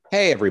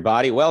Hey,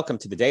 everybody. Welcome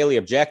to the Daily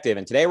Objective.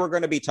 And today we're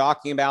going to be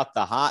talking about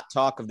the hot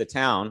talk of the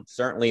town,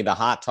 certainly the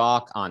hot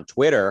talk on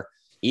Twitter.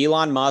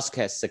 Elon Musk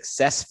has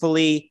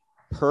successfully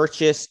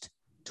purchased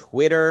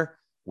Twitter,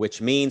 which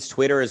means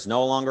Twitter is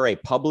no longer a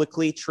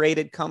publicly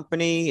traded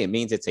company. It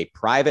means it's a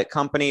private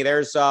company.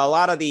 There's a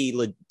lot of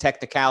the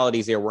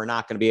technicalities here we're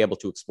not going to be able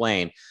to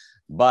explain,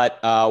 but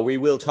we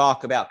will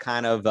talk about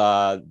kind of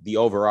the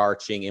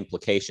overarching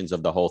implications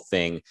of the whole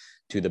thing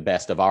to the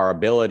best of our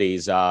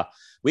abilities.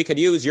 We could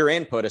use your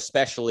input,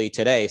 especially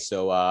today.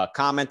 So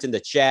comment in the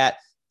chat,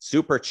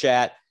 super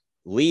chat,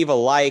 leave a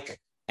like,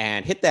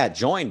 and hit that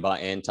join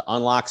button to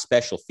unlock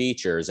special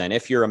features. And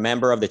if you're a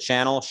member of the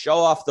channel, show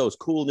off those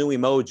cool new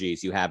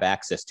emojis you have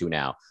access to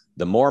now.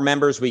 The more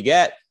members we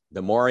get,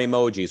 the more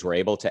emojis we're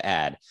able to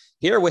add.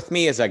 Here with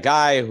me is a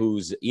guy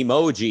whose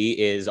emoji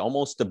is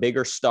almost a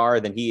bigger star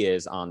than he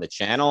is on the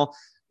channel.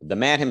 The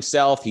man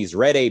himself, he's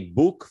read a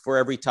book for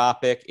every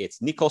topic. It's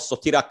Nikos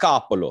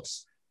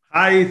Sotirakopoulos.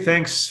 Hi,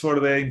 thanks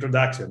for the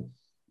introduction.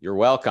 You're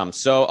welcome.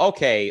 So,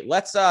 okay,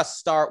 let's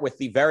start with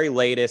the very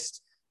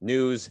latest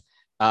news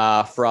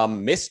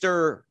from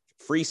Mr.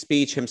 Free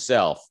Speech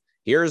himself.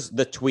 Here's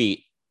the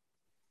tweet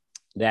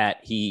the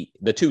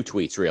two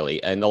tweets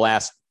really in the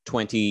last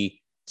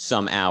 20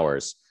 some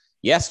hours.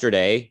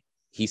 Yesterday,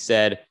 he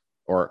said,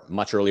 or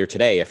much earlier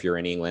today, if you're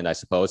in England, I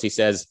suppose, he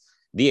says,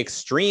 the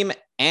extreme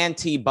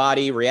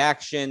antibody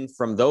reaction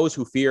from those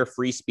who fear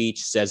free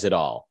speech says it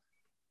all.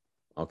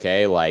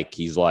 Okay, like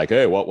he's like,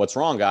 hey, what's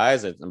wrong,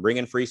 guys? I'm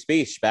bringing free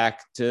speech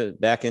back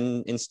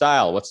in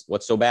style.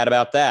 What's so bad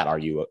about that? Are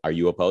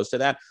you opposed to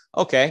that?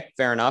 Okay,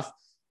 fair enough.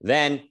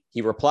 Then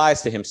he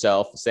replies to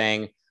himself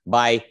saying,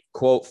 by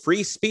quote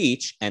free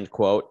speech end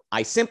quote,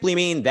 I simply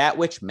mean that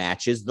which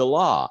matches the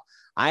law.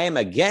 I am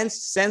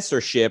against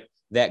censorship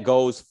that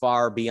goes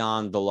far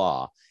beyond the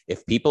law.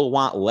 If people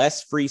want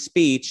less free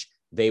speech,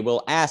 they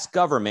will ask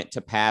government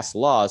to pass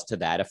laws to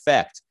that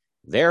effect.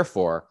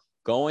 Therefore,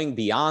 going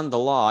beyond the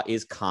law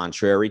is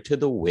contrary to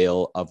the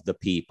will of the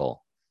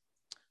people.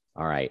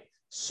 All right.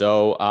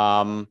 So,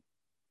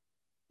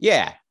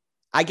 yeah,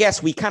 I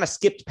guess we kind of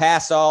skipped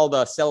past all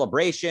the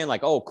celebration,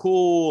 like, oh,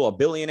 cool, a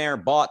billionaire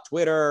bought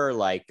Twitter,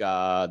 like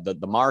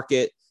the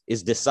market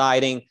is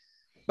deciding.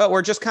 But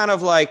we're just kind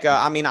of like,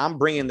 I'm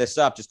bringing this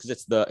up just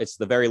because it's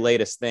the very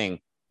latest thing.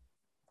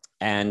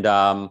 And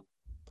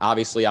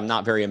obviously, I'm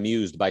not very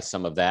amused by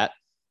some of that.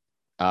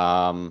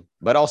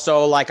 But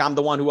also, like, I'm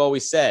the one who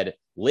always said,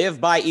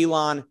 live by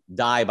Elon,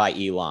 die by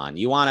Elon.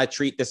 You want to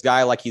treat this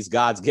guy like he's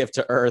God's gift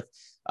to earth.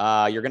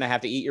 You're going to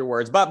have to eat your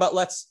words. But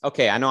let's,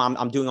 okay, I know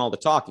I'm doing all the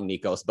talking,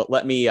 Nikos, but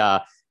let me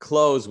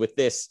close with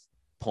this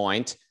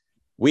point.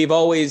 We've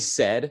always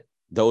said,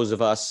 those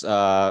of us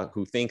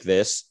who think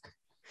this,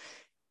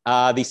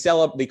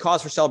 the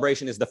cause for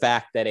celebration is the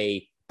fact that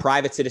a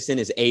private citizen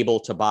is able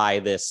to buy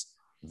this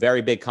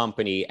very big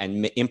company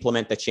and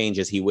implement the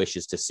changes he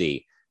wishes to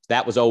see.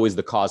 That was always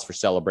the cause for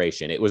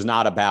celebration. It was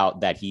not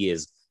about that he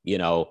is,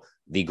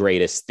 the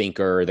greatest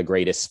thinker, the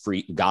greatest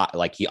free guy,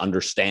 like he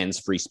understands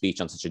free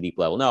speech on such a deep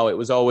level. No, it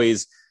was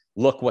always,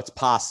 look what's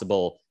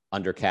possible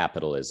under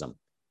capitalism.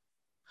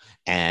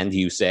 And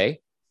you say?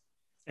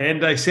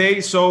 And I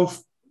say, so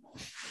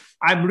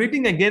I'm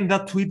reading again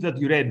that tweet that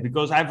you read,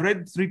 because I've read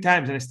it 3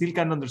 times and I still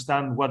can't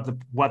understand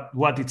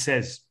what it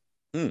says.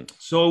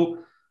 So,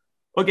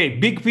 okay,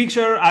 big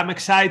picture, I'm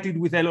excited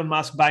with Elon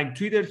Musk buying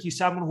Twitter. He's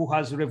someone who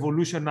has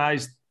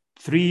revolutionized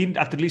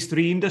at least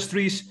three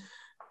industries.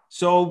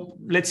 So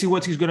let's see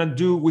what he's going to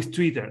do with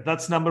Twitter.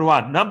 That's number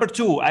 1. Number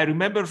 2, I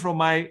remember from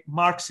my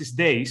Marxist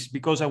days,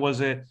 because I was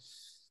a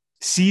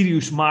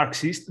serious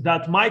Marxist,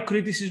 that my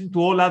criticism to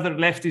all other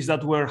leftists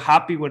that were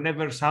happy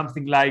whenever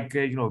something like,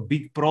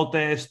 big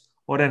protest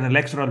or an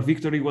electoral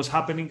victory was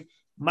happening,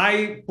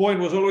 my point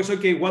was always,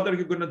 okay, what are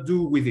you going to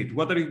do with it?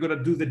 What are you going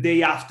to do the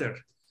day after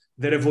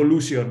the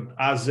revolution,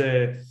 as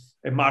a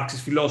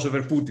Marxist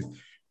philosopher put it?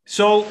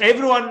 So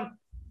everyone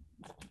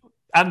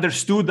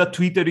understood that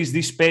Twitter is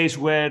this space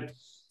where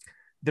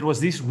there was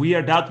this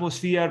weird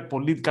atmosphere,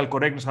 political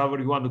correctness,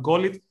 however you want to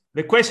call it.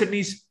 The question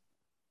is,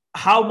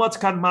 how much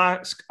can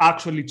Musk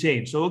actually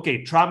change? So,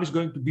 okay, Trump is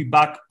going to be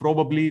back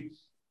probably,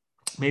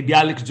 maybe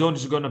Alex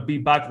Jones is going to be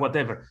back,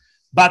 whatever.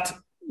 But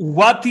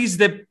what is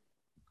the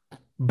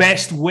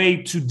best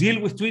way to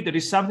deal with Twitter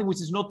is something which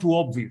is not too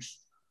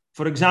obvious.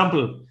 For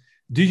example,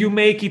 do you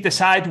make it a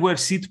site where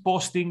shit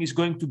posting is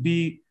going to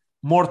be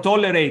more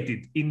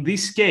tolerated? In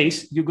this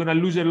case, you're going to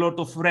lose a lot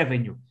of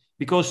revenue,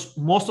 because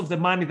most of the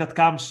money that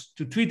comes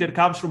to Twitter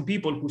comes from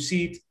people who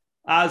see it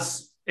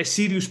as a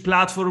serious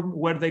platform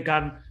where they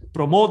can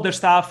promote their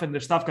stuff and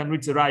their stuff can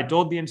reach the right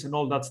audience and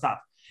all that stuff.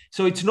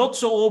 So it's not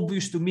so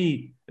obvious to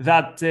me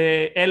that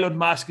Elon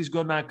Musk is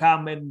going to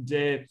come and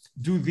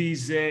do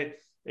these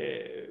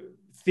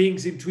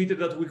things in Twitter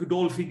that we could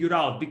all figure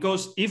out.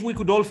 Because if we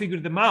could all figure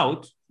them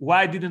out,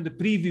 why didn't the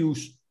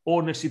previous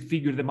ownership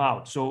figure them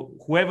out? So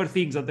whoever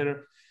thinks that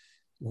they're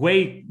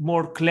way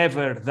more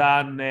clever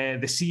than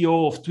the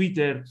CEO of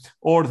Twitter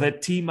or the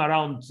team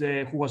around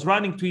who was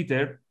running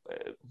Twitter,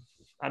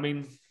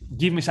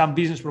 give me some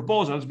business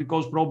proposals,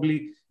 because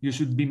probably you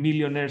should be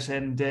millionaires,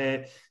 and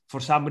for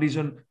some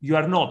reason you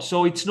are not.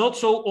 So it's not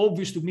so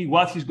obvious to me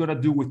what he's going to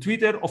do with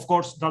Twitter. Of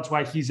course, that's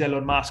why he's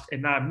Elon Musk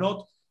and I'm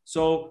not.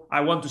 So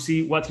I want to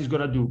see what he's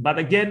going to do. But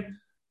again,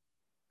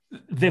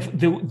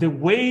 the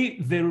way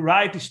the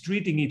right is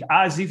treating it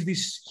as if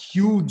this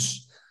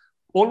huge,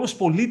 almost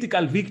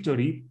political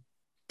victory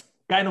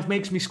kind of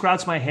makes me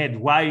scratch my head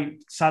why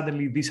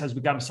suddenly this has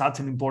become such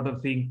an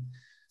important thing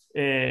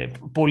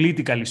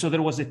politically. So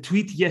there was a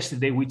tweet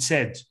yesterday which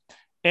said,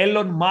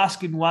 Elon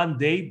Musk in one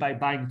day by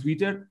buying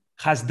Twitter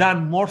has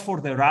done more for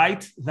the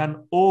right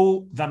than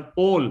all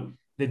the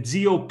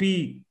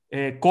GOP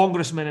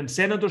congressmen and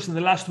senators in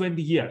the last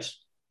 20 years.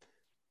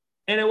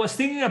 And I was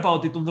thinking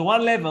about it. On the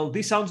one level,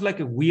 this sounds like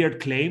a weird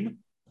claim.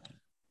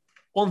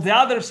 On the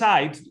other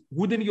side,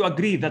 wouldn't you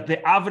agree that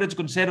the average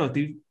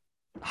conservative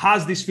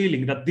has this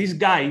feeling that this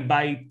guy,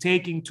 by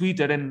taking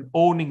Twitter and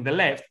owning the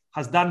left,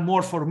 has done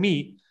more for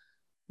me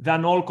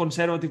than all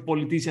conservative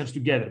politicians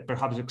together,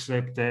 perhaps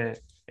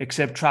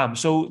except Trump?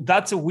 So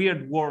that's a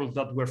weird world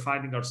that we're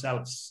finding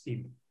ourselves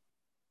in.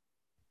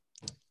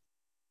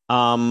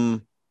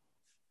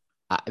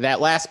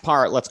 That last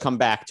part, let's come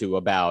back to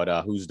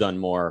about who's done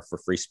more for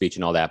free speech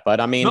and all that.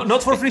 But I mean,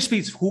 not for free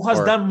speech. Who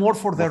has done more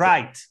for the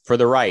right? For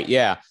the right,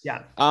 yeah.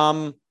 Yeah.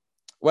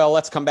 Well,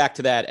 let's come back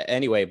to that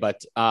anyway.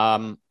 But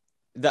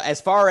as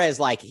far as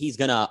like he's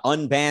gonna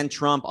unban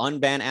Trump,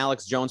 unban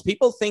Alex Jones,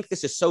 people think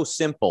this is so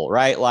simple,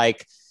 right?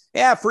 Like,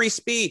 yeah, free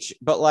speech,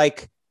 but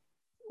like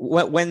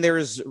when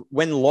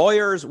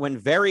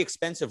very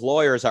expensive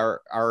lawyers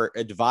are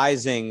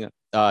advising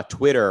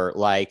Twitter,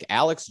 like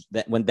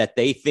that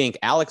they think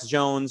Alex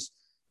Jones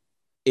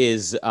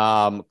is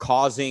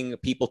causing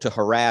people to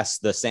harass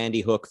the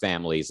Sandy Hook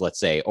families, let's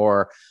say,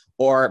 or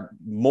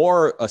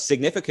more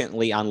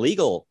significantly on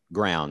legal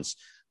grounds,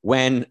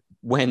 when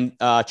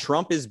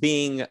Trump is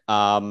being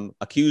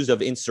accused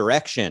of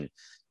insurrection,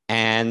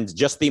 and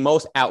just the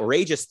most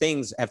outrageous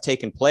things have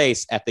taken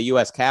place at the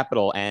U.S.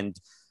 Capitol, and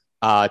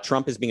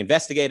Trump is being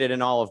investigated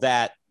and all of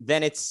that,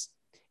 then it's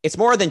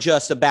more than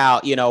just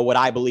about, what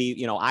I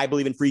believe. I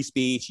believe in free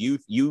speech.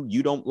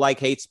 You don't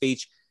like hate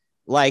speech.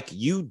 Like,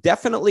 you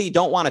definitely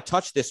don't want to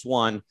touch this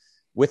one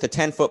with a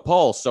 10-foot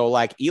pole. So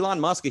like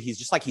Elon Musk,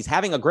 he's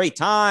having a great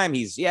time.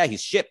 He's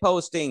shit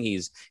posting.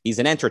 He's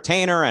an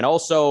entertainer and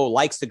also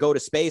likes to go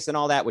to space and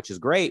all that, which is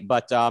great.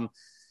 But,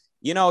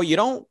 you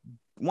don't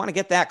want to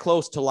get that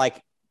close to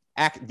like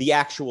the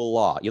actual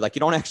law. You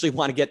don't actually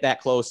want to get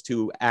that close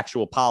to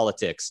actual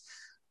politics.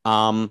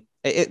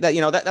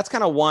 That's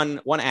kind of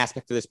one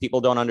aspect of this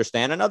people don't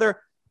understand.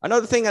 Another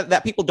thing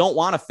that people don't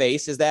want to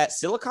face is that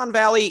Silicon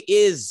Valley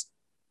is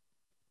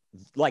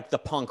like the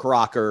punk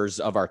rockers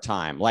of our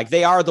time. Like,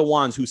 they are the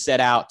ones who set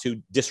out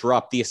to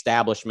disrupt the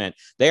establishment.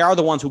 They are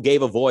the ones who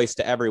gave a voice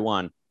to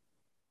everyone.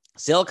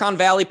 Silicon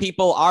Valley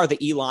people are the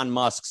Elon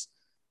Musks,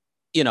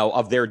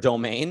 of their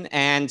domain.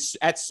 And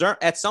at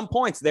some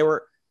points,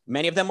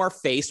 many of them were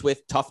faced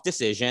with tough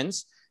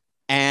decisions,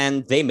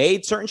 and they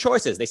made certain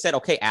choices. They said,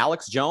 okay,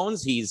 Alex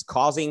Jones, he's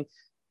causing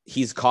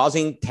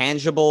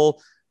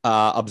tangible,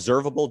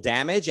 observable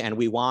damage, and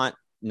we want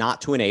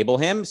not to enable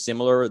him.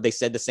 They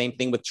said the same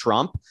thing with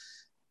Trump.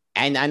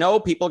 And I know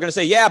people are going to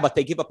say, yeah, but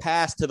they give a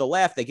pass to the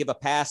left. They give a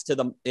pass to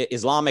the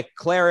Islamic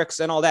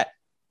clerics and all that.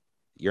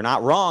 You're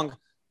not wrong.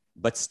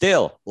 But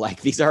still,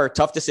 like, these are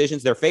tough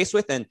decisions they're faced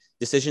with and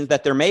decisions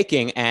that they're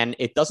making. And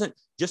it doesn't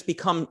just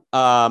become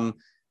an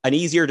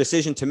easier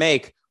decision to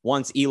make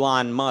once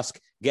Elon Musk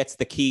gets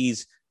the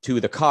keys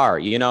to the car.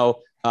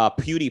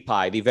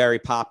 PewDiePie, the very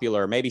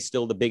popular, maybe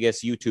still the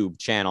biggest YouTube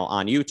channel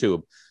on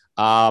YouTube.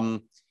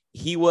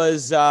 He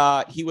was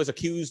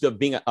accused of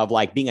being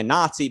a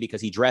Nazi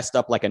because he dressed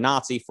up like a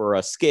Nazi for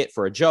a skit,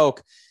 for a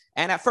joke.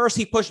 And at first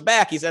he pushed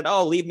back. He said,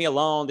 "Oh, leave me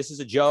alone. This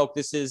is a joke.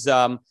 This is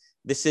a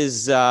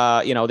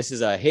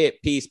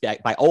hit piece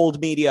by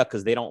old media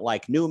because they don't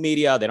like new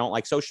media. They don't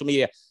like social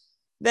media."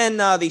 Then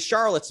the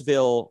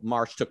Charlottesville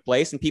march took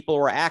place, and people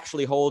were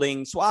actually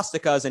holding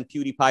swastikas, and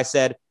PewDiePie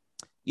said,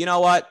 "You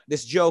know what?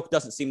 This joke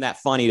doesn't seem that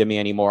funny to me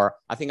anymore.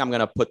 I think I'm going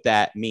to put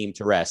that meme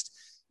to rest."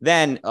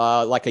 Then,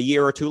 like a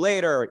year or two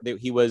later,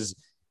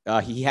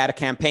 he had a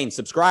campaign,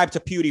 subscribe to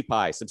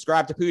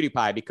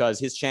PewDiePie, because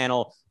his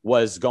channel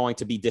was going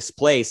to be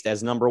displaced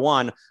as number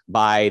one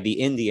by the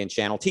Indian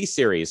channel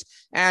T-Series.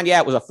 And yeah,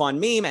 it was a fun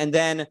meme. And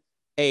then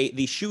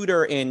the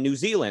shooter in New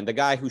Zealand, the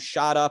guy who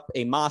shot up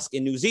a mosque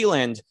in New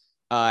Zealand,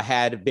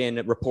 had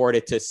been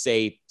reported to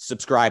say,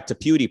 subscribe to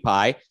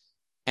PewDiePie.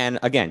 And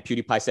again,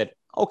 PewDiePie said,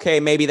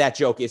 okay, maybe that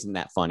joke isn't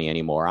that funny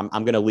anymore. I'm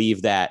going to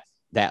leave that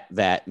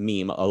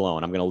meme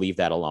alone. I'm going to leave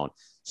that alone.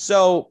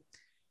 So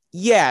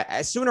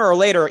yeah, sooner or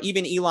later,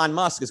 even Elon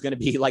Musk is going to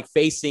be like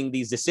facing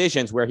these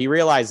decisions where he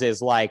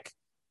realizes like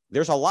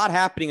there's a lot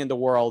happening in the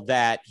world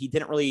that he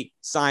didn't really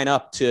sign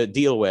up to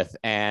deal with.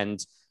 And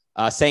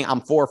saying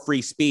I'm for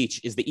free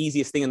speech is the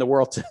easiest thing in the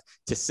world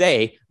to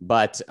say.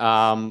 But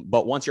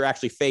once you're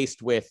actually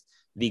faced with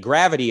the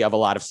gravity of a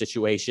lot of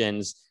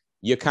situations,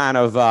 you kind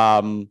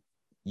of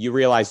you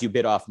realize you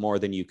bit off more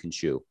than you can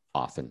chew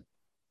often.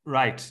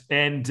 Right.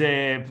 And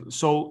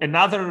so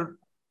another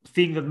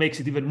thing that makes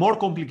it even more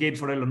complicated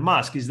for Elon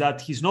Musk is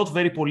that he's not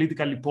very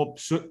politically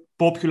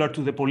popular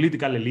to the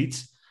political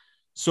elites.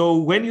 So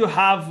when you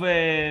have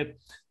the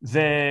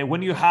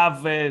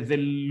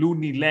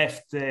loony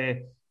left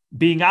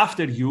being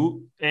after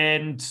you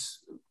and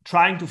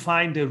trying to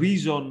find a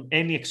reason,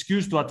 any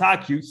excuse to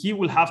attack you, he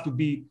will have to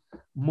be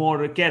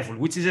more careful,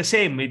 which is the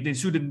same. It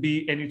shouldn't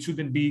be, and it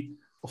shouldn't be,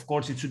 of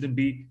course, it shouldn't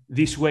be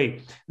this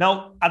way.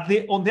 Now,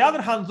 on the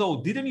other hand,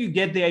 though, didn't you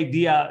get the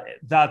idea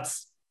that,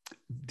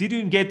 didn't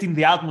you get in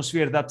the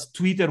atmosphere that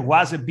Twitter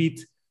was a bit,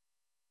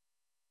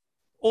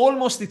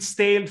 almost it's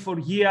stale for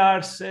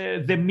years?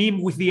 The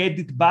meme with the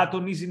edit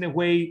button is in a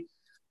way,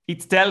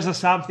 it tells us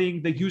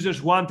something, the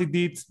users wanted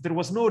it. There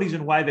was no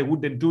reason why they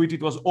wouldn't do it.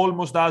 It was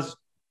almost as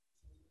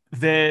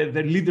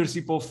the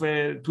leadership of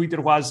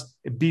Twitter was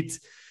a bit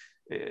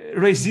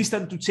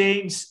resistant to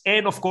change.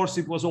 And of course,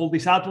 it was all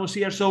this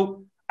atmosphere.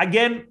 So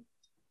again,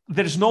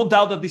 there's no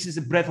doubt that this is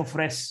a breath of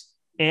fresh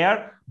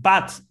air.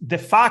 But the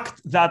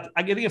fact that,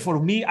 again, for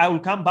me, I will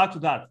come back to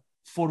that.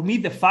 For me,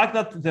 the fact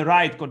that the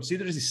right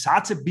considers it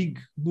such a big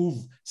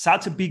move,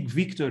 such a big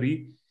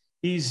victory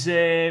is...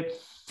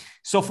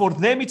 so for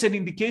them, it's an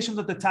indication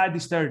that the tide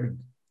is turning.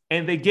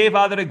 And they gave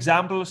other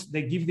examples.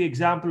 They give the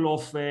example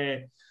of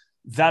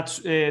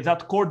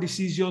that court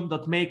decision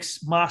that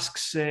makes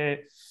masks,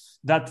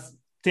 that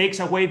takes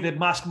away the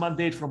mask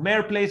mandate from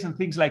airplanes and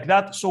things like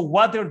that. So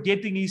what they're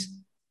getting is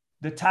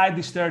the tide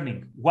is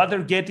turning. What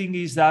they're getting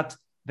is that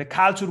the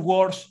culture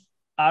wars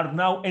are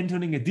now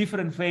entering a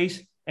different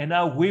phase, and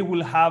now we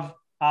will have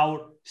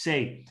our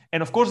say.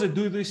 And of course, they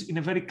do this in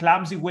a very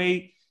clumsy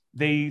way.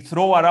 They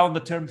throw around the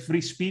term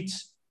free speech.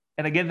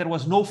 And again, there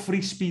was no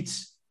free speech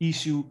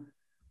issue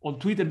on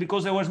Twitter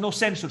because there was no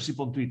censorship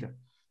on Twitter.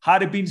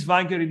 Harry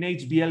Binswanger in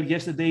HBL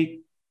yesterday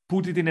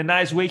put it in a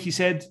nice way. He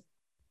said,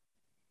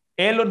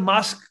 Elon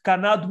Musk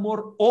can add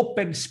more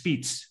open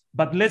speech,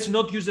 but let's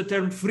not use the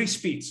term free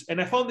speech.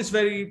 And I found this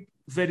very,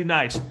 very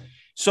nice.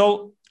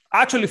 So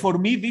actually, for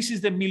me, this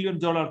is the $1 million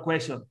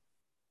question.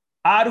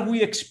 Are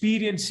we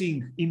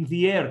experiencing in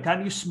the air,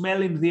 can you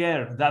smell in the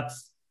air that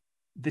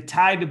the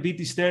tide a bit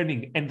is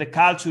turning and the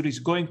culture is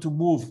going to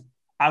move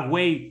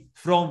away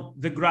from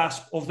the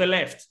grasp of the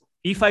left?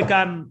 If I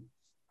can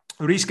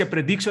risk a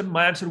prediction,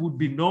 my answer would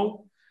be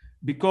no,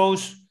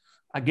 because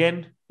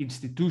again,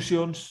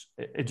 institutions,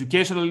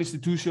 educational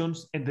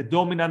institutions, and the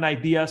dominant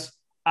ideas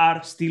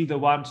are still the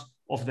ones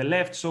of the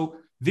left. So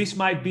this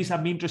might be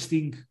some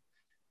interesting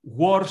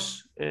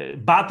wars,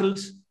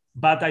 battles,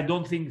 but I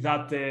don't think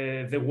that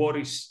the war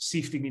is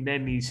shifting in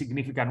any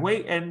significant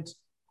way. And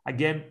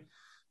again,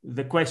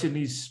 the question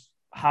is,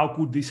 how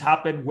could this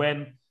happen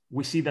when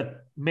we see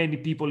that many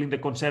people in the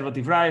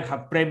conservative right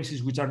have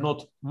premises which are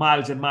not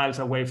miles and miles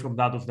away from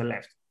that of the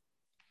left?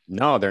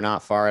 No, they're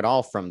not far at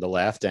all from the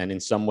left. And in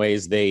some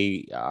ways,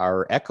 they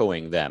are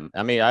echoing them.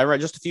 I mean, I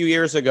read just a few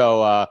years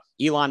ago,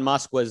 Elon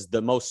Musk was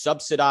the most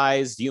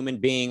subsidized human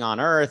being on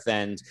Earth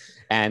and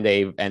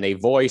a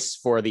voice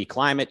for the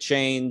climate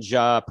change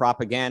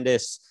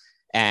propagandists.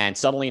 And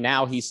suddenly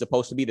now he's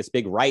supposed to be this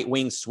big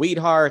right-wing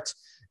sweetheart.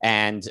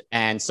 And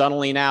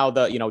suddenly now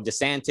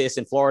DeSantis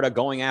in Florida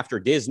going after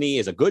Disney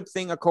is a good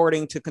thing,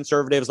 according to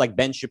conservatives like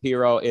Ben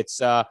Shapiro. It's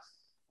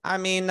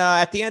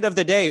at the end of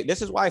the day,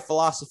 this is why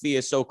philosophy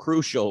is so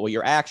crucial.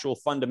 Your actual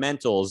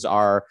fundamentals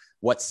are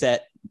what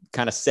set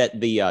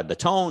the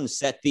tone,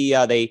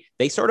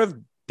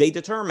 they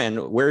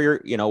determine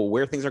where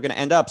where things are going to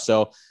end up.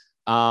 So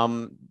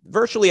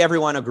virtually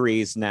everyone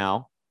agrees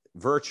now.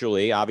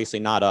 Virtually, obviously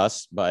not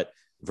us, but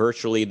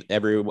virtually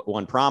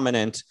everyone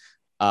prominent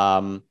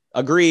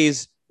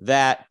agrees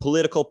that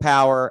political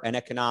power and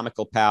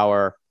economical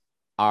power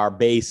are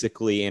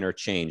basically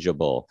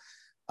interchangeable.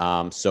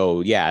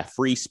 So yeah,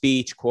 free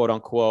speech, quote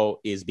unquote,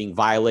 is being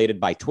violated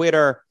by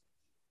Twitter.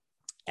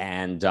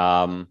 And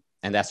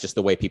that's just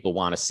the way people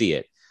want to see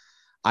it.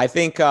 I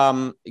think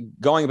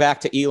going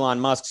back to Elon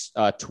Musk's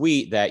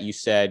tweet that you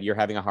said you're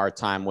having a hard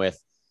time with,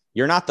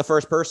 you're not the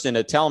first person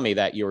to tell me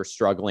that you're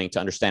struggling to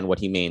understand what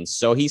he means.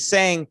 So he's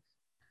saying,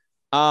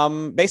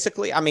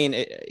 basically,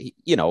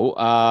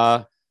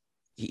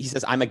 he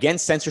says, I'm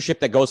against censorship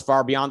that goes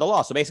far beyond the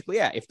law. So basically,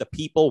 yeah, if the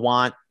people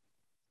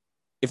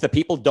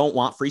don't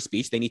want free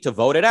speech, they need to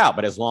vote it out.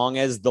 But as long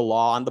as the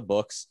law on the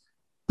books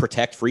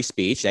protect free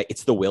speech,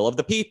 it's the will of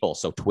the people.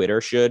 So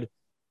Twitter should,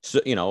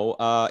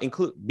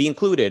 be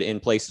included in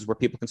places where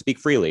people can speak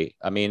freely.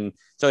 I mean,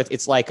 so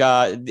it's like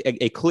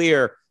a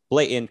clear,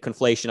 blatant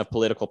conflation of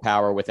political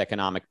power with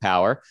economic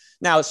power.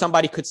 Now,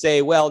 somebody could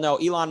say, well, no,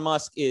 Elon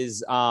Musk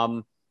is,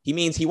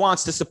 he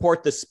wants to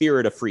support the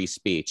spirit of free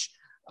speech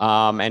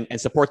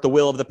and support the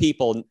will of the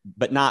people,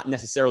 but not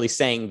necessarily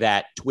saying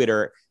that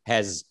Twitter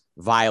has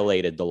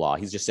violated the law.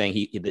 He's just saying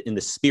in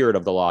the spirit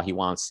of the law, he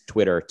wants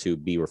Twitter to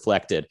be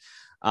reflected.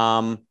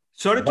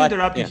 Sorry to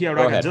interrupt you here,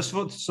 Ryan, just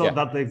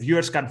that the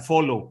viewers can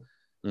follow.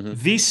 Mm-hmm.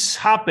 This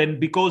happened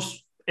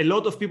because a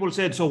lot of people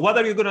said, so what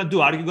are you going to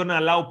do? Are you going to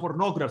allow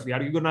pornography?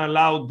 Are you going to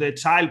allow the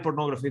child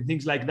pornography and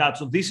things like that?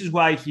 So this is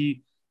why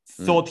he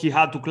thought he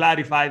had to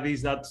clarify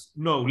this, that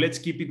no, let's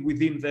keep it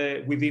within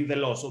the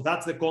law. So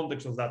that's the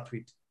context of that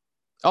tweet.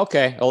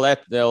 Okay.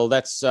 Well,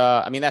 that's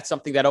I mean, that's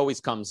something that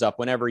always comes up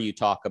whenever you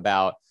talk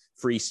about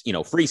free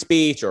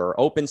speech or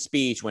open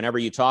speech. Whenever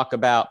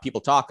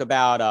people talk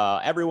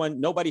about everyone,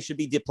 nobody should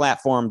be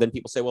deplatformed. Then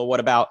people say, well, what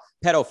about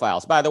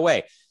pedophiles? By the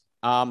way,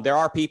 there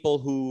are people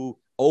who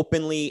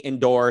openly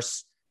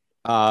endorse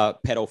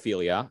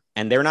pedophilia,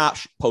 and they're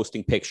not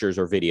posting pictures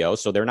or videos,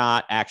 so they're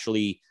not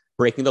actually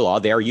breaking the law.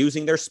 They are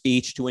using their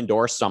speech to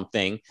endorse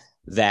something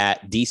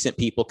that decent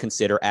people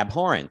consider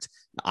abhorrent.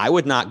 I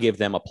would not give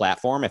them a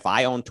platform. If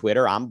I own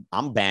Twitter, I'm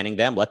banning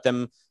them. Let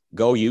them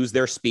go use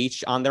their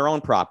speech on their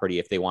own property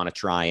if they want to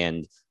try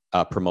and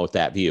promote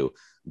that view.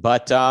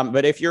 But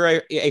if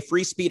you're a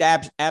free speech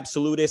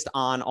absolutist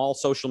on all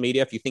social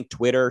media, if you think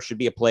Twitter should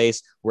be a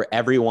place where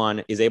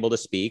everyone is able to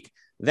speak,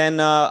 then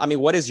I mean,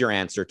 what is your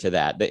answer to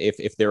that?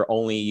 If they're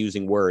only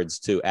using words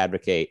to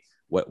advocate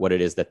what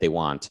it is that they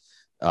want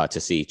to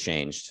see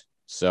changed.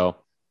 So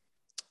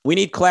we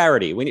need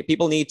clarity.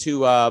 People need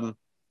to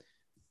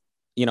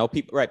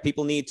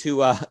people need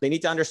to they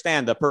need to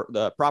understand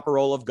the proper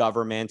role of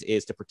government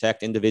is to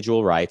protect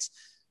individual rights,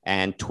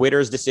 and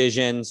Twitter's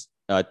decisions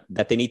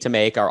that they need to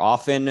make are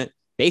often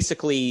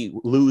basically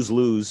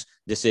lose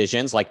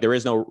decisions. Like there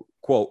is no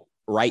quote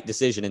right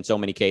decision in so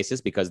many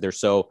cases because they're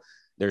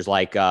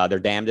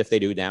damned if they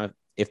do, damned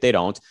if they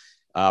don't.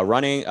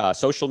 Running a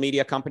social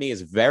media company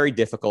is very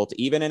difficult.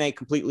 Even in a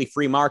completely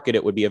free market,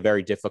 it would be a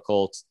very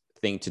difficult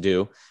thing to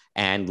do.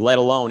 And let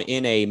alone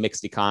in a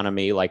mixed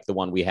economy like the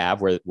one we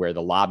have, where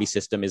the lobby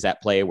system is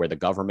at play, where the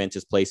government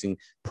is placing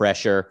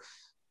pressure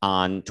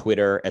on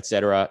Twitter, et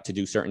cetera, to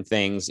do certain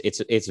things.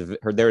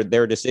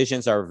 Their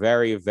decisions are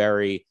very,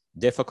 very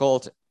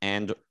difficult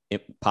and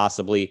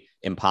possibly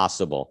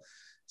impossible.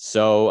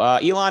 So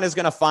Elon is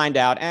going to find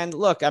out. And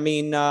look, I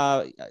mean,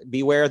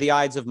 beware the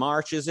Ides of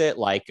March, is it?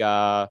 Like,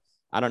 I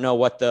don't know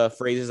what the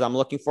phrases I'm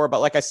looking for,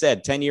 but like I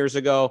said, 10 years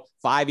ago,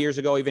 5 years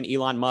ago, even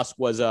Elon Musk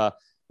was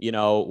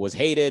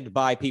hated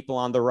by people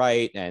on the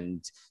right.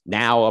 And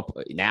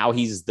now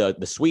he's the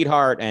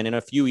sweetheart. And in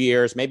a few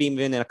years, maybe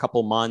even in a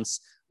couple months,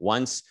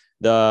 once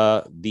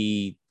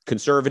the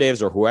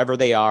conservatives or whoever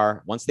they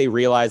are, once they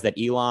realize that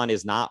Elon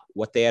is not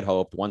what they had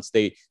hoped, once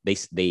they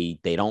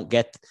don't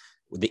get,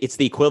 it's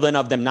the equivalent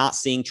of them not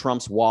seeing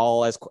Trump's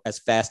wall as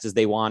fast as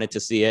they wanted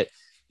to see it,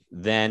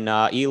 then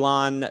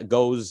Elon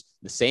goes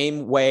the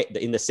same way,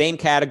 in the same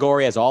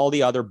category as all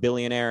the other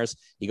billionaires.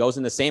 He goes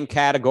in the same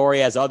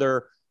category as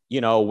other,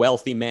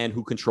 wealthy men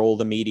who control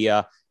the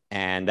media.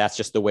 And that's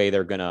just the way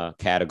they're going to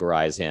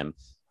categorize him.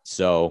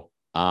 So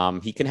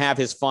he can have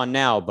his fun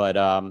now, but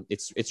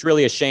it's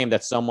really a shame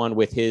that someone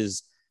with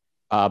his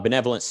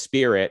benevolent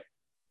spirit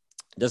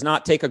does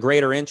not take a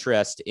greater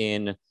interest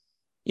in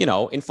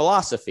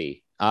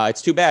philosophy.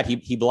 It's too bad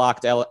he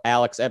blocked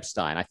Alex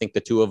Epstein. I think the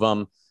two of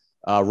them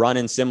run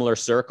in similar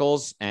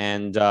circles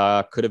and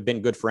could have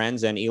been good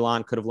friends, and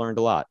Elon could have learned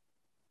a lot.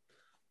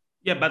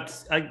 Yeah, but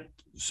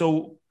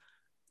so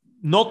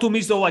not to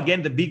miss, though,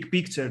 again, the big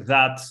picture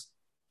that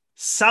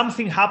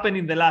something happened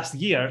in the last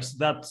years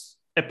that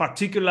a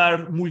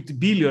particular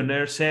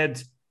multi-billionaire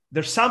said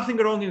there's something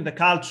wrong in the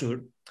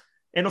culture.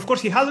 And of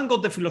course, he hasn't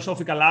got the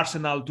philosophical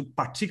arsenal to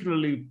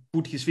particularly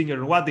put his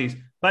finger on what is,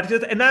 but he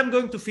said, and I'm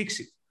going to fix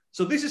it.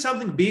 So this is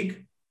something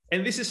big,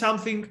 and this is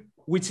something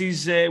which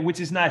is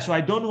nice. So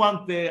I don't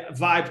want the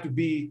vibe to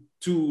be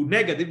too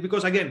negative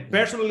because, again,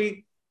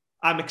 personally,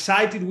 I'm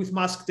excited with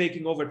Musk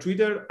taking over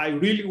Twitter. I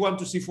really want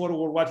to see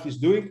forward what he's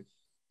doing.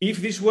 If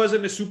this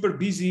wasn't a super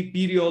busy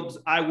period,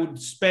 I would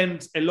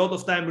spend a lot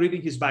of time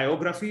reading his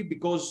biography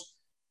because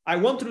I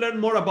want to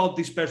learn more about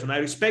this person. I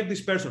respect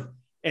this person.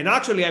 And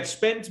actually, I've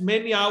spent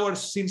many hours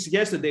since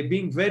yesterday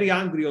being very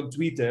angry on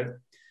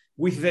Twitter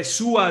with the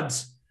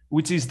Suads,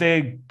 which is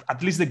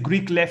at least the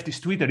Greek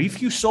leftist Twitter.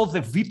 If you saw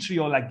the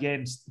vitriol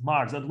against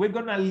Mars, that we're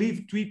going to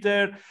leave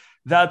Twitter,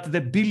 that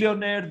the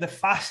billionaire, the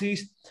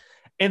fascist.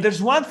 And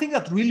there's one thing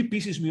that really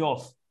pisses me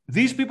off.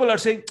 These people are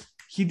saying,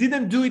 he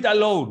didn't do it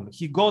alone.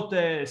 He got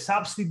a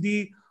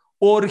subsidy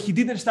or he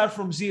didn't start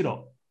from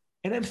zero.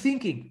 And I'm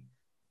thinking,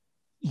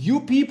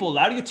 you people,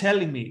 are you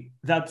telling me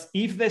that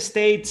if the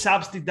state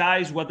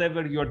subsidizes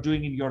whatever you're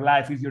doing in your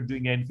life, if you're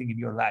doing anything in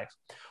your life,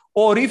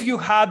 or if you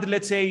had,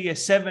 let's say, a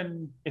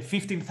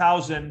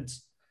 15,000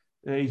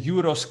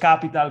 euros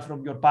capital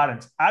from your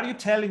parents, are you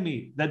telling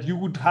me that you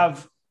would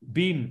have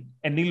been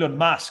an Elon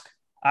Musk?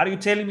 Are you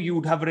telling me you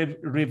would have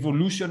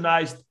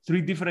revolutionized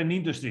 3 different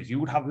industries? You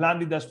would have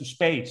landed us to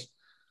space?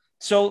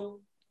 So,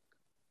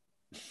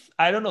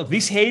 I don't know.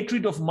 This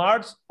hatred of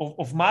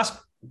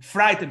Musk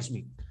frightens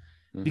me.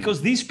 Mm-hmm.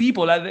 Because these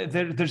people,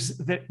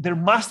 there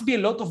must be a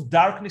lot of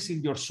darkness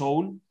in your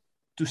soul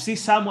to see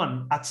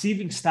someone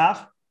achieving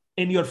stuff,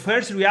 and your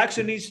first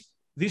reaction is,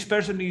 this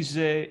person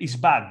is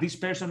bad. This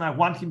person, I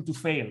want him to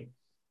fail.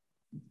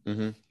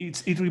 Mm-hmm.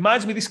 It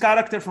reminds me of this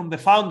character from The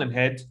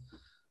Fountainhead,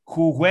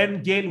 who,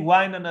 when Gail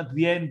Wyman at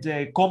the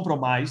end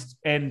compromised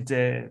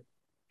and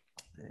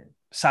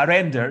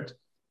surrendered,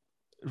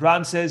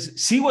 Rand says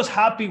she was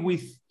happy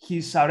with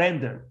his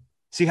surrender.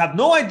 She had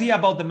no idea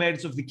about the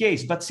merits of the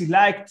case, but she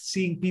liked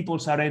seeing people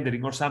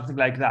surrendering or something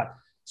like that.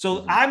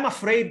 So I'm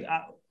afraid,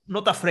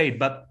 not afraid,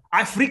 but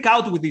I freak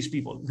out with these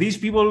people. These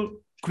people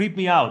creep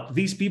me out.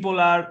 These people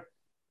are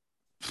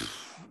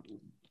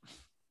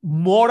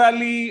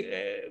morally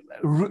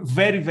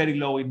very, very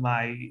low in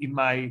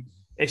my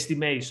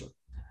estimation.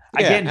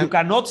 Again, you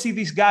cannot see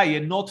this guy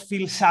and not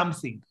feel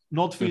something,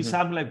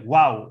 something like,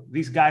 wow,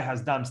 this guy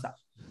has done stuff.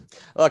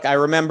 Look, I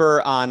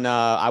remember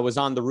I was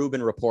on the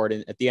Rubin Report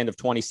at the end of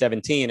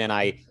 2017,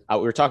 and we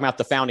were talking about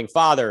the founding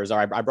fathers, or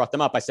I brought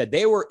them up. I said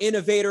they were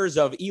innovators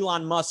of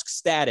Elon Musk's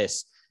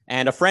status.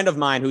 And a friend of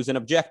mine who's an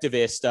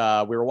objectivist,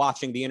 we were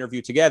watching the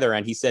interview together,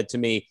 and he said to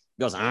me,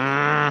 he goes,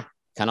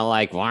 kind of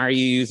like, why are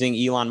you using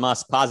Elon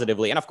Musk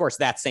positively? And of course,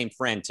 that same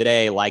friend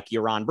today, like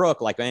Yaron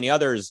Brook, like many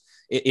others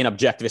in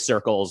objectivist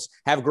circles,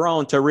 have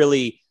grown to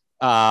really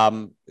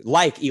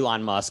like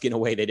Elon Musk in a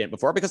way they didn't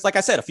before. Because like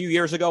I said, a few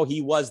years ago,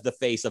 he was the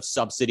face of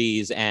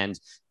subsidies and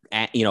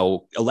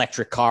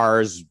electric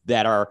cars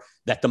that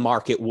the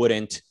market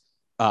wouldn't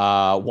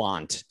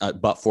want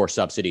but for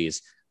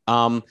subsidies.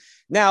 Now,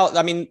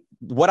 I mean,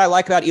 what I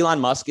like about Elon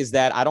Musk is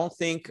that I don't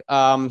think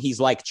he's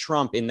like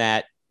Trump in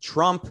that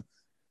Trump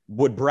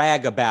would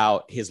brag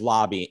about his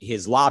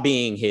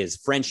lobbying, his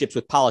friendships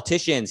with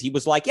politicians. He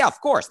was like, yeah,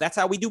 of course, that's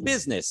how we do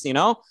business.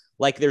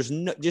 Like there's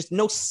just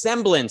no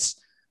semblance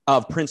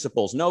of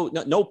principles.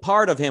 No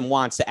part of him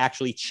wants to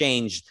actually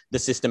change the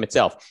system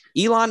itself.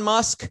 Elon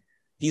Musk,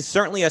 he's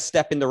certainly a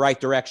step in the right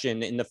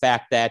direction in the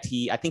fact that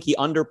I think he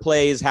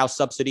underplays how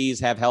subsidies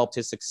have helped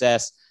his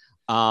success.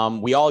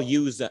 We all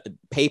use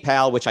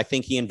PayPal, which I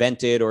think he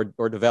invented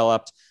or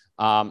developed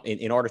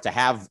in order to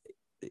have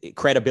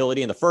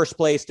credibility in the first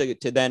place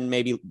to then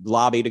maybe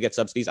lobby to get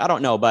subsidies. I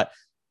don't know, but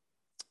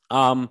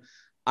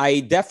I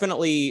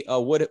definitely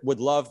would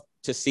love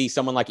to see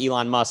someone like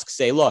Elon Musk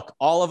say, look,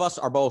 all of us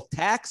are both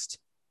taxed,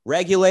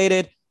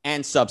 regulated,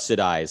 and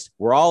subsidized.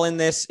 We're all in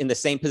this in the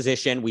same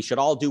position. We should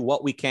all do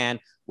what we can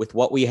with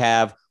what we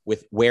have,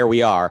 with where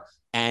we are,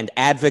 and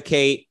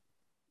advocate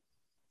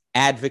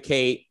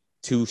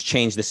to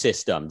change the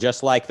system.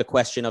 Just like the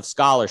question of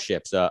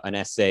scholarships, an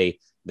essay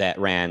that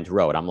Rand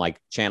wrote. I'm like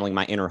channeling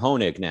my inner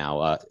Honig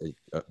now,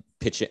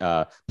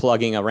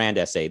 plugging a Rand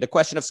essay. The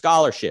question of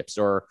scholarships,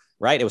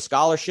 right? It was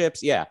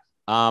scholarships. Yeah.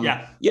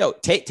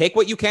 Take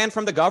what you can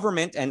from the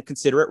government and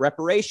consider it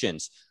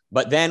reparations.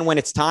 But then when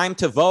it's time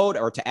to vote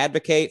or to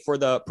advocate for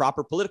the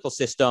proper political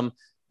system,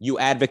 you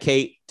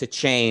advocate to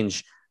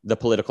change the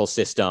political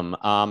system.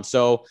 You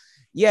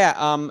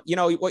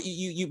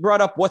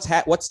brought up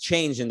what's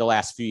changed in the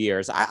last few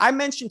years. I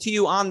mentioned to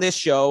you on this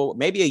show,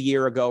 maybe a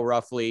year ago,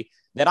 roughly,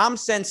 that I'm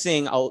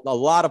sensing a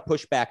lot of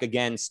pushback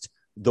against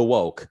the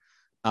woke.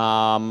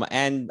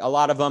 And a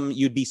lot of them,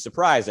 you'd be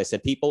surprised. I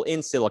said people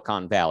in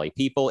Silicon Valley,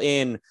 people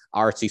in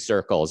artsy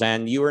circles.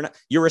 And your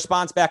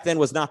response back then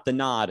was not the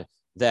nod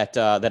that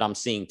I'm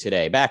seeing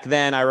today. Back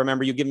then, I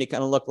remember you give me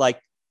kind of look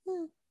like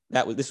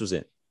this was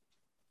it.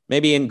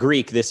 Maybe in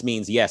Greek, this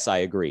means, yes, I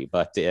agree.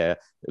 But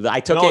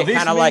I took it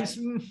kind of like,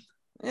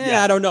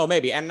 I don't know,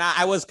 maybe. And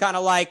I was kind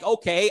of like,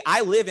 okay,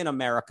 I live in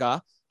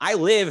America. I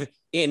live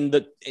in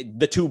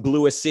the two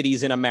bluest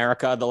cities in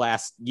America the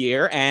last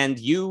year, and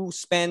you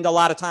spend a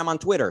lot of time on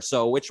Twitter.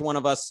 So which one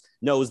of us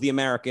knows the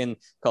American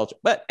culture?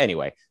 But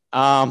anyway,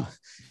 what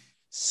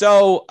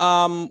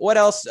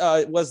else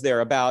was there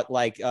about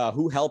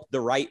who helped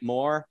the right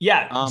more?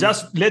 Yeah,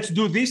 just let's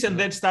do this and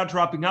then start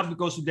wrapping up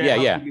because today I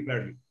have to leave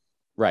early.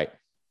 Right.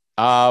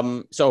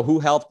 So who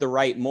helped the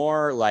right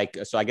more?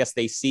 So I guess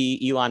they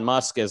see Elon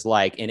Musk as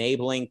like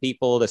enabling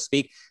people to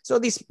speak. So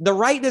the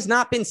right has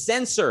not been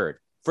censored.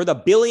 For the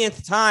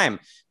billionth time,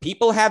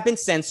 people have been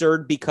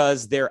censored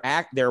because their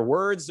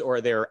words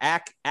or their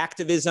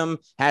activism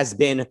has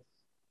been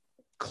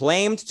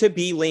claimed to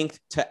be linked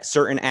to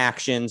certain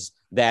actions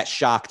that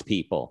shocked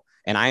people.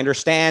 And I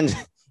understand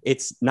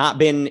it's not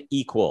been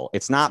equal.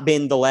 It's not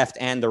been the left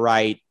and the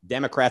right,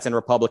 Democrats and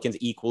Republicans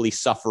equally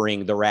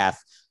suffering the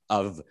wrath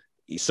of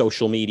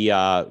social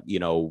media,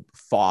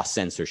 false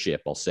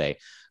censorship, I'll say.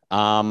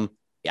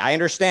 I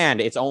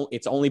understand it's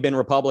only been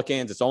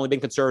Republicans. It's only been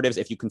conservatives.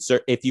 If you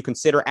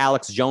consider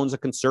Alex Jones a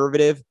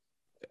conservative,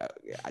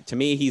 to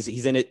me,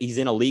 he's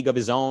in a league of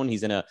his own.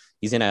 He's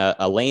in a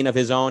lane of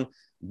his own.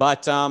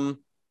 But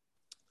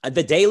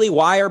the Daily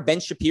Wire,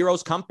 Ben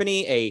Shapiro's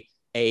company,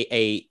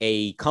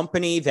 a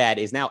company that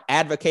is now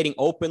advocating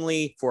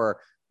openly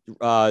for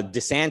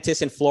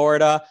DeSantis in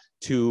Florida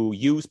to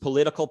use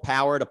political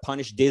power to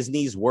punish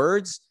Disney's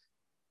words.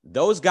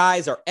 Those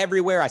guys are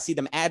everywhere. I see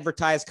them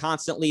advertised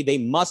constantly. They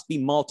must be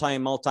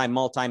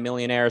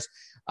multi-millionaires.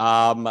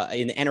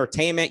 In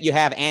entertainment, you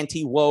have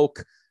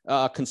anti-woke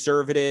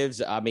conservatives.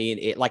 I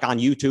mean, like on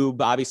YouTube,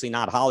 obviously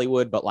not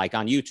Hollywood, but like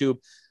on YouTube.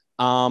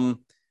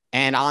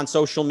 And on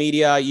social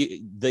media,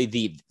 you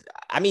name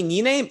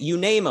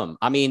them.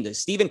 I mean,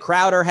 Steven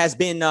Crowder has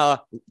been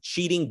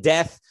cheating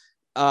death,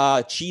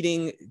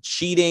 cheating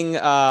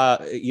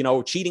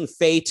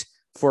fate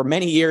for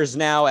many years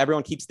now.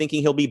 Everyone keeps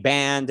thinking he'll be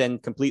banned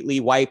and completely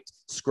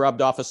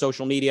scrubbed off of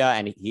social media,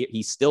 and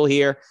he's still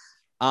here.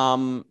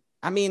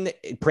 I mean,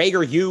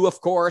 PragerU,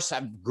 of course,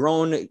 have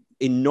grown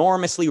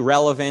enormously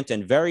relevant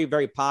and very,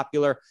 very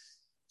popular.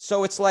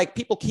 So it's like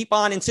people keep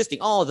on insisting,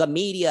 oh, the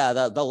media,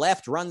 the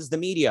left runs the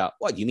media.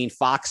 What, do you mean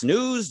Fox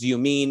News? Do you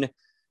mean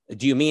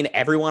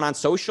everyone on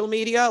social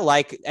media?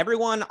 Like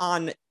everyone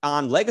on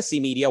legacy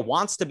media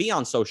wants to be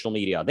on social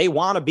media. They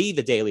want to be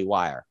the Daily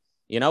Wire.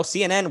 You know,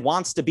 CNN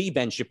wants to be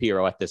Ben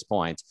Shapiro at this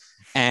point.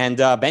 And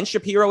Ben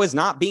Shapiro is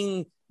not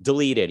being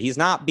deleted. He's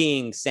not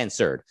being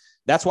censored.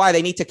 That's why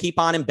they need to keep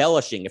on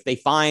embellishing. If they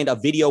find a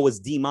video was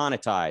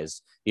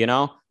demonetized, you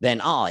know,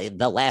 then, oh,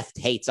 the left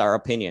hates our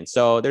opinion.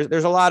 So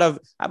there's a lot of,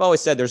 I've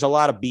always said there's a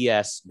lot of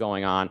BS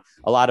going on,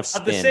 a lot of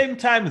spin. At the same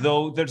time,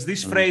 though, there's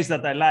this phrase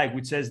that I like,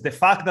 which says the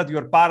fact that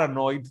you're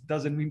paranoid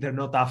doesn't mean they're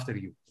not after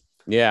you.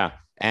 Yeah.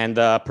 And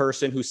the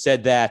person who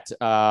said that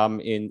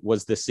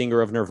was the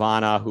singer of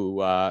Nirvana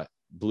who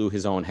blew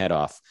his own head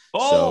off.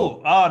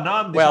 Now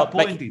I'm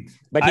disappointed.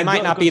 But he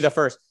might not be the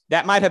first.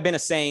 That might have been a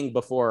saying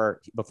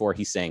before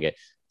he sang it.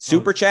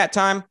 Super chat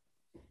time.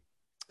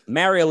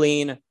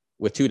 Marilyn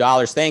with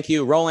 $2. Thank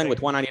you. Roland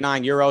with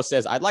 €199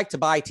 says, I'd like to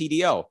buy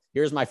TDO.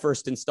 Here's my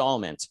first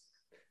installment.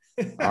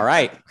 All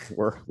right.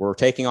 We're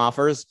taking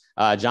offers.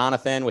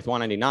 Jonathan with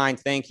 $199.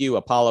 Thank you.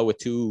 Apollo with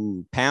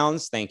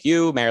 £2. Thank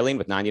you. Marilyn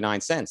with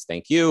 99 cents.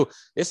 Thank you.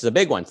 This is a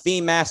big one.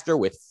 Theme Master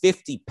with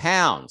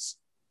 £50.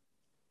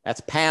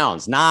 That's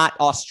pounds, not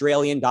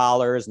Australian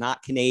dollars,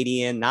 not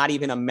Canadian, not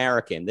even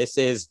American. This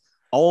is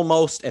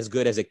almost as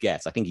good as it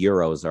gets. I think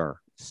euros are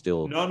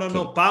still.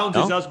 No. Pounds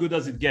is as good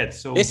as it gets.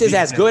 So this is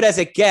as good as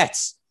it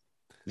gets.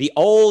 The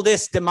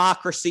oldest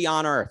democracy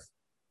on earth.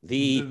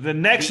 The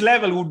next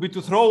level would be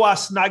to throw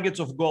us nuggets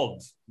of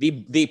gold.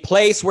 The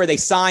place where they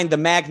signed the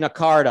Magna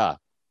Carta.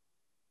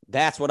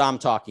 That's what I'm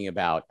talking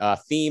about.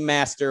 Theme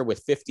Master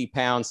with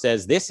 £50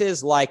 says, this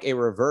is like a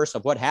reverse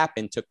of what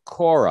happened to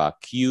Quora,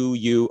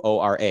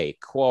 Quora.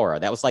 Quora.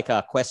 That was like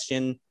a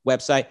question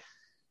website.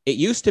 It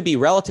used to be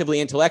relatively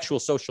intellectual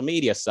social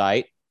media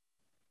site,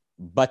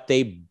 but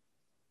they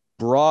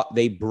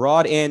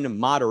brought in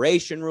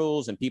moderation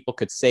rules and people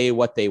could say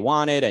what they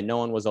wanted and no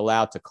one was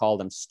allowed to call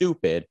them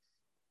stupid.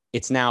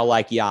 It's now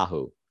like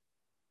Yahoo.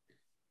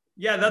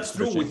 Yeah, that's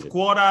true. With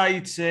Quora,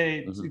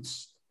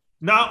 it's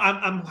now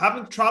I'm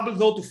having trouble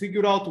though to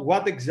figure out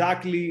what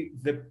exactly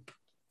the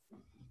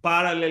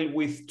parallel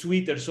with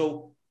Twitter.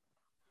 So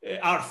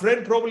our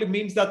friend probably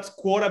means that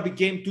Quora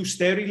became too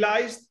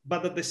sterilized,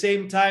 but at the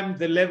same time,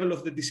 the level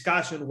of the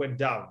discussion went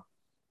down.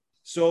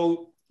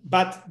 So,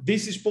 but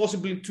this is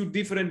possibly two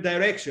different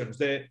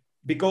directions.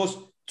 Because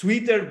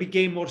Twitter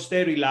became more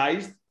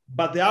sterilized,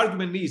 but the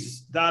argument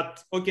is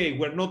that, okay,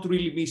 we're not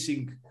really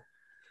missing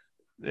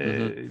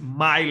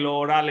Milo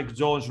or Alex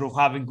Jones for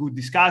having good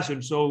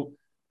discussion. So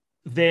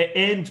the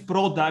end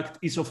product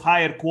is of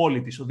higher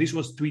quality. So this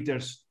was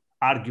Twitter's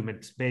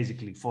argument,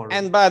 basically.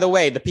 And by the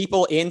way, the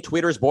people in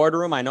Twitter's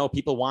boardroom, I know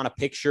people want to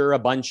picture a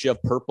bunch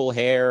of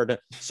purple-haired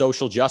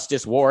social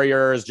justice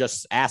warriors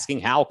just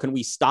asking, how can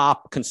we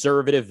stop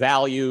conservative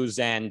values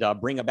and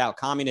bring about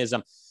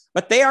communism?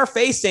 But they are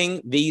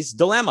facing these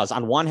dilemmas.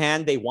 On one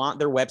hand, they want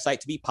their website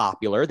to be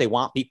popular. They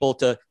want people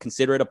to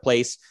consider it a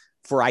place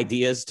for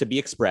ideas to be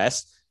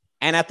expressed.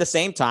 And at the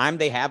same time,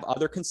 they have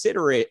other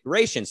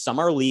considerations. Some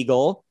are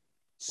legal.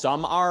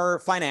 Some are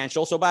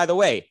financial. So by the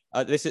way,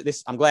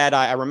 this I'm glad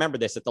I remember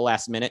this at the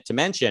last minute to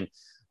mention.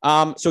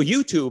 So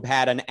YouTube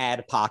had an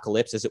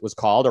adpocalypse, as it was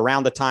called,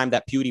 around the time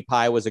that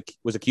PewDiePie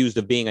was accused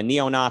of being a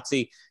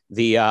neo-Nazi.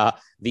 A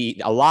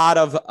lot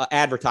of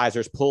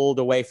advertisers pulled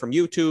away from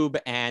YouTube,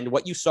 and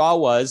what you saw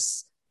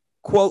was,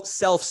 quote,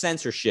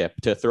 self-censorship,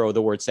 to throw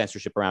the word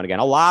censorship around again.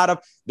 A lot of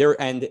there,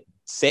 and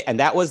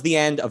that was the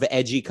end of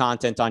edgy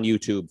content on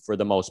YouTube for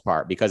the most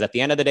part, because at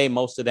the end of the day,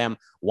 most of them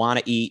want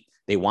to eat.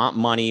 They want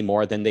money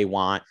more than they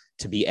want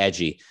to be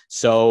edgy.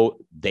 So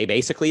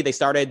they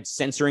started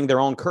censoring their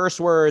own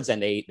curse words,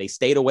 and they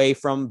stayed away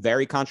from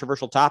very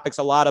controversial topics.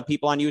 A lot of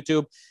people on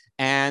YouTube,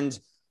 and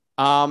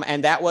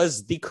that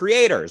was the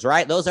creators,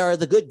 right? Those are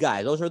the good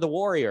guys. Those are the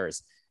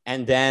warriors.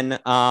 And then,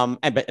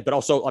 but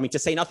also, I mean, to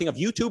say nothing of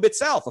YouTube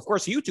itself. Of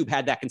course, YouTube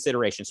had that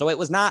consideration. So it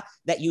was not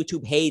that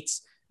YouTube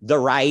hates the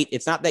right.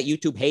 It's not that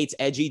YouTube hates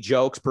edgy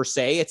jokes per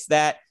se. It's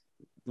that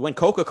when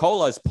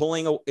Coca-Cola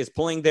is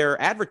pulling their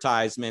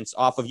advertisements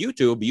off of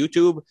YouTube,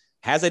 YouTube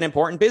has an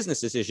important business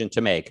decision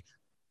to make.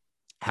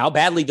 How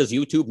badly does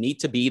YouTube need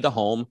to be the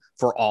home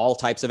for all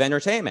types of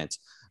entertainment?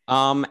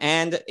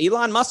 And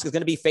Elon Musk is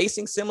going to be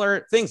facing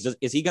similar things.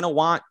 Is he going to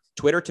want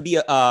Twitter to be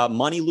a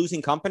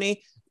money-losing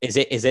company? Is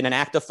it an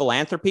act of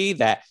philanthropy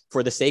that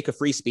for the sake of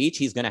free speech,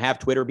 he's going to have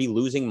Twitter be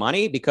losing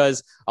money?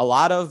 Because a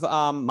lot of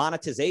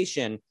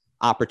monetization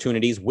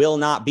opportunities will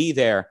not be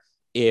there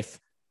if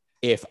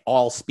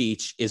all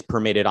speech is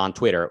permitted on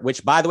Twitter,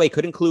 which, by the way,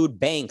 could include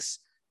banks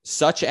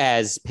such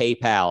as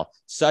PayPal,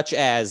 such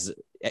as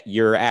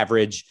your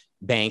average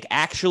bank,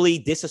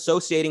 actually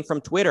disassociating from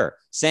Twitter,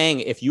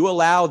 saying, if you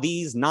allow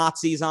these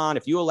Nazis on,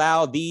 if you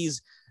allow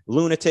these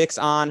lunatics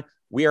on,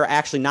 we are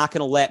actually not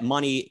going to let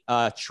money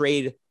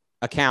trade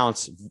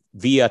accounts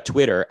via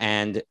Twitter.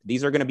 And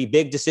these are going to be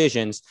big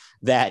decisions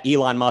that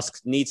Elon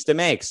Musk needs to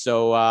make.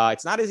 So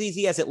it's not as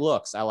easy as it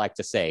looks, I like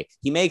to say.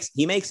 He makes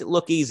it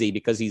look easy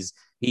because he's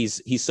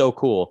so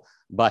cool.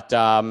 But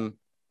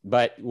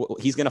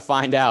he's going to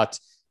find out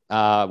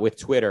with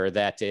Twitter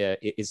that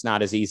it's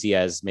not as easy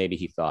as maybe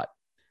he thought.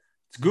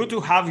 It's good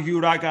to have you,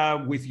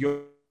 Raka, with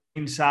your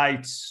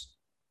insights,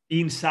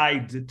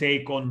 inside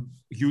take on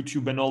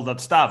YouTube and all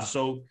that stuff.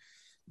 So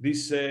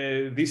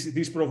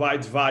this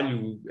provides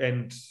value,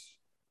 and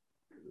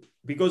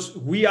because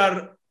we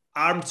are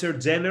armchair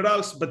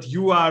generals, but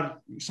you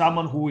are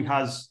someone who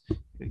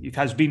it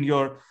has been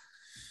your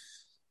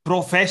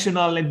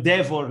professional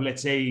endeavor,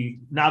 let's say,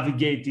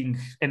 navigating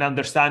and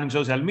understanding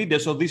social media.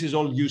 So this is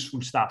all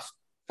useful stuff.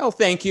 Oh,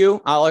 thank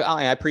you.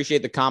 I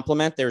appreciate the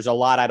compliment. There's a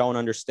lot I don't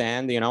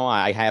understand.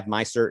 I have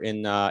my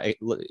certain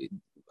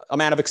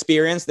amount of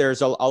experience.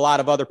 There's a lot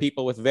of other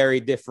people with very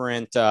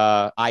different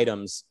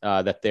items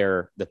that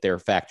they're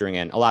factoring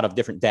in, a lot of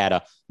different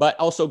data, but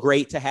also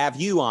great to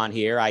have you on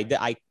here. I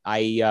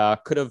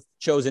could have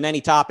chosen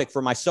any topic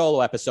for my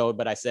solo episode,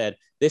 but I said,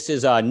 this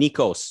is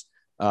Nikos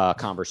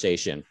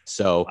conversation.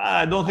 So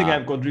I don't think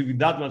I've contributed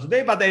that much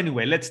today, but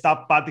anyway, let's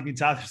stop patting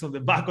each other on the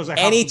back. Because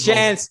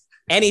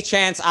any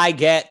chance I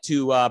get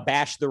to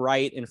bash the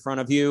right in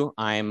front of you,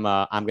 I'm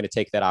going to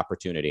take that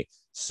opportunity.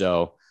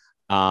 So,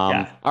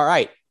 All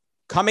right.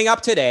 Coming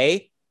up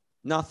today,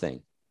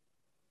 nothing.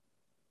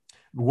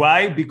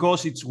 Why?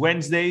 Because it's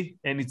Wednesday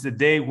and it's the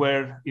day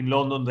where in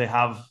London they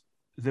have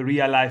the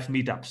real life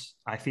meetups,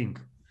 I think.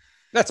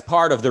 That's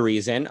part of the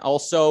reason.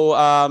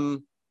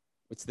 Also,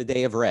 it's the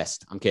day of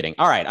rest. I'm kidding.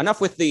 All right. Enough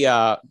with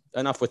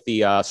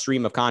the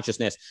stream of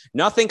consciousness.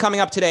 Nothing coming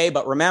up today,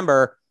 but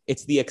remember,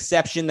 it's the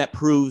exception that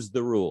proves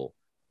the rule,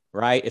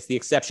 right? It's the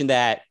exception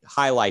that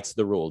highlights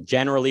the rule.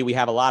 Generally, we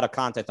have a lot of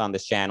content on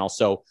this channel.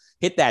 So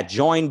hit that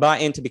join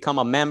button to become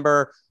a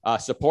member.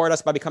 Support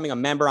us by becoming a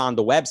member on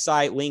the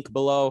website, link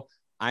below.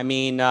 I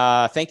mean,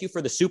 thank you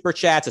for the super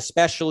chats,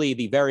 especially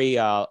the very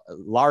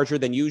larger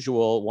than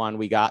usual one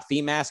we got,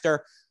 Theme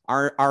Master.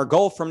 Our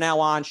goal from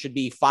now on should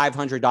be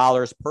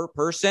 $500 per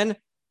person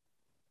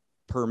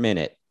per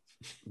minute.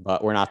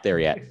 But we're not there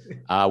yet.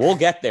 We'll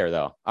get there,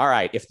 though. All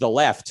right. If the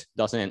left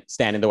doesn't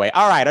stand in the way.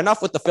 All right.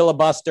 Enough with the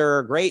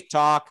filibuster. Great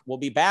talk. We'll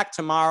be back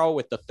tomorrow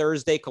with the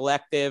Thursday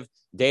Collective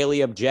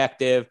Daily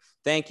Objective.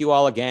 Thank you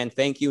all again.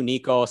 Thank you,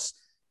 Nikos.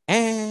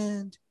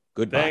 And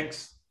goodbye.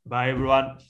 Thanks. Bye, everyone.